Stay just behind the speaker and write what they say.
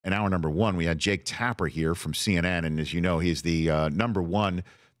hour number one, we had Jake Tapper here from CNN. And as you know, he's the #1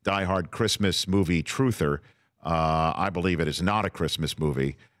 diehard Christmas movie truther. I believe it is not a Christmas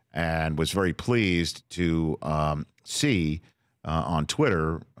movie, and was very pleased to see on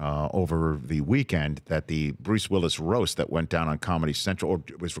Twitter over the weekend that the Bruce Willis roast that went down on Comedy Central, or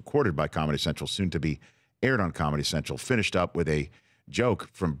was recorded by Comedy Central, soon to be aired on Comedy Central, finished up with a joke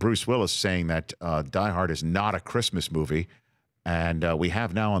from Bruce Willis saying that Die Hard is not a Christmas movie. And we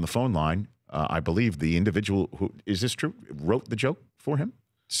have now on the phone line, I believe the individual who, is this true, wrote the joke for him?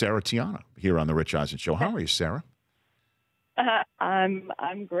 Sarah Tiana here on the Rich Eisen Show. How are you, Sarah?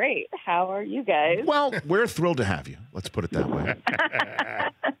 I'm great. How are you guys? Well, we're thrilled to have you. Let's put it that way.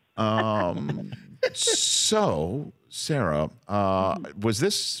 So, Sarah, was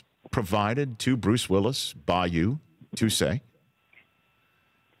this provided to Bruce Willis by you to say?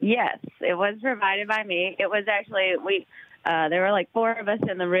 Yes, it was provided by me. It was actually, there were like 4 of us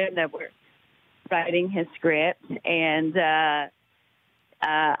in the room that were writing his script, and I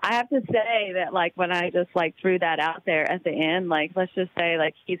have to say that, like, when I just, like, threw that out there at the end, like, let's just say,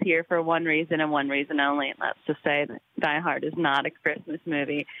 like, he's here for one reason and one reason only, and let's just say that Die Hard is not a Christmas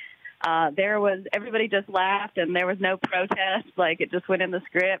movie. Everybody just laughed, and there was no protest. Like, it just went in the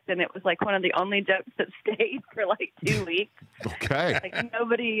script, and it was, like, one of the only jokes that stayed for, like, 2 weeks. Okay. Like,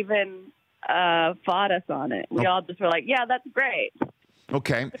 nobody even fought us on it. We all just were like, yeah, that's great.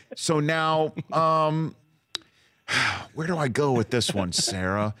 Okay. So now, where do I go with this one,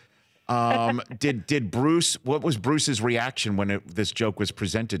 Sarah? Did Bruce, what was Bruce's reaction when this joke was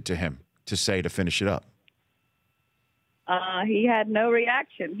presented to him to finish it up? He had no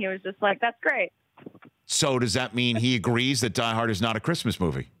reaction. He was just like, that's great. So does that mean he agrees that Die Hard is not a Christmas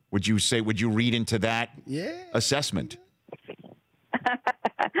movie? Would you read into that assessment?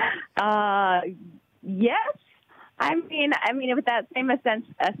 Yes. I mean, with that same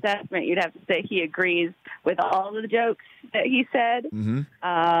assessment, you'd have to say he agrees with all of the jokes that he said. Mm-hmm.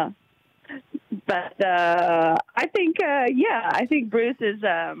 But I think, I think Bruce is.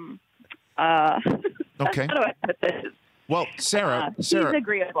 Okay. How do I put this? Well, Sarah, he's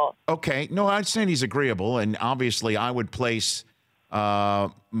agreeable. Okay. No, I'd say he's agreeable, and obviously, I would place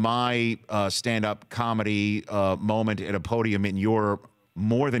my stand-up comedy moment at a podium in your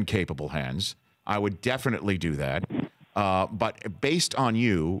more than capable hands. I would definitely do that. But based on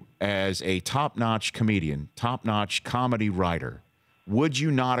you as a top-notch comedian, top-notch comedy writer, would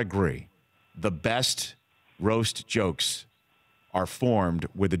you not agree the best roast jokes are formed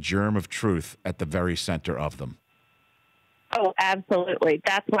with a germ of truth at the very center of them? Oh, absolutely.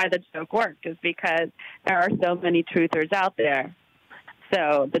 That's why the joke worked, is because there are so many truthers out there.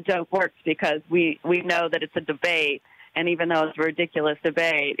 So the joke works because we know that it's a debate. And even though it's a ridiculous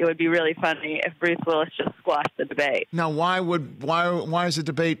debate, it would be really funny if Bruce Willis just squashed the debate. Now, why is the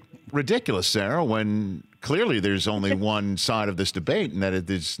debate ridiculous, Sarah, when clearly there's only one side of this debate, and that it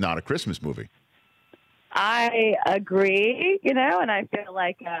is not a Christmas movie? I agree, and I feel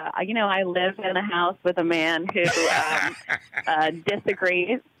like, I live in a house with a man who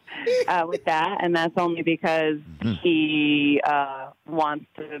disagrees with that, and that's only because he wants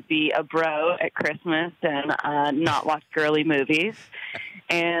to be a bro at Christmas and not watch girly movies.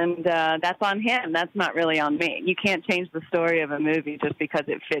 And that's on him. That's not really on me. You can't change the story of a movie just because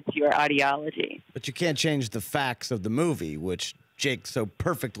it fits your ideology. But you can't change the facts of the movie, which Jake so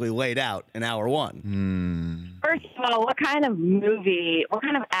perfectly laid out in hour one. First of all, what kind of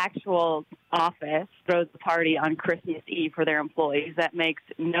actual office throws a party on Christmas Eve for their employees? That makes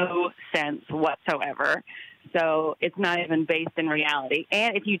no sense whatsoever. So it's not even based in reality.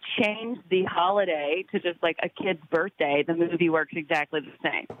 And if you change the holiday to just like a kid's birthday, the movie works exactly the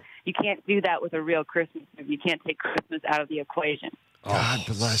same. You can't do that with a real Christmas movie. You can't take Christmas out of the equation. God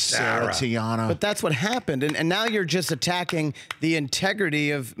bless Sarah Tiana. But that's what happened. And now you're just attacking the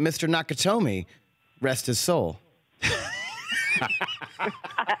integrity of Mr. Nakatomi. Rest his soul.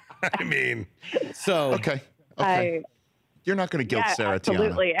 I mean. So. Okay. You're not going to guilt Sarah Tiana.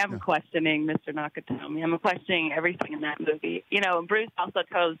 Absolutely. I'm questioning Mr. Nakatomi. I'm questioning everything in that movie. Bruce also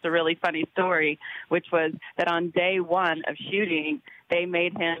told us a really funny story, which was that on day one of shooting, they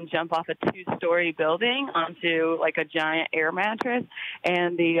made him jump off a 2-story building onto like a giant air mattress.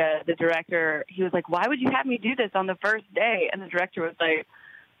 And the director, he was like, "Why would you have me do this on the first day?" And the director was like,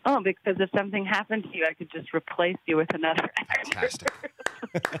 "Oh, because if something happened to you, I could just replace you with another actor." Fantastic.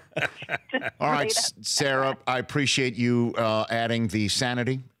 All right, Sarah, I appreciate you adding the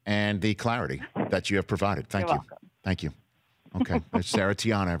sanity and the clarity that you have provided. Thank you. Welcome. Thank you. Okay, there's Sarah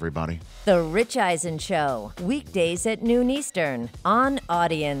Tiana, everybody. The Rich Eisen Show, weekdays at noon Eastern on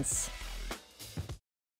Audience.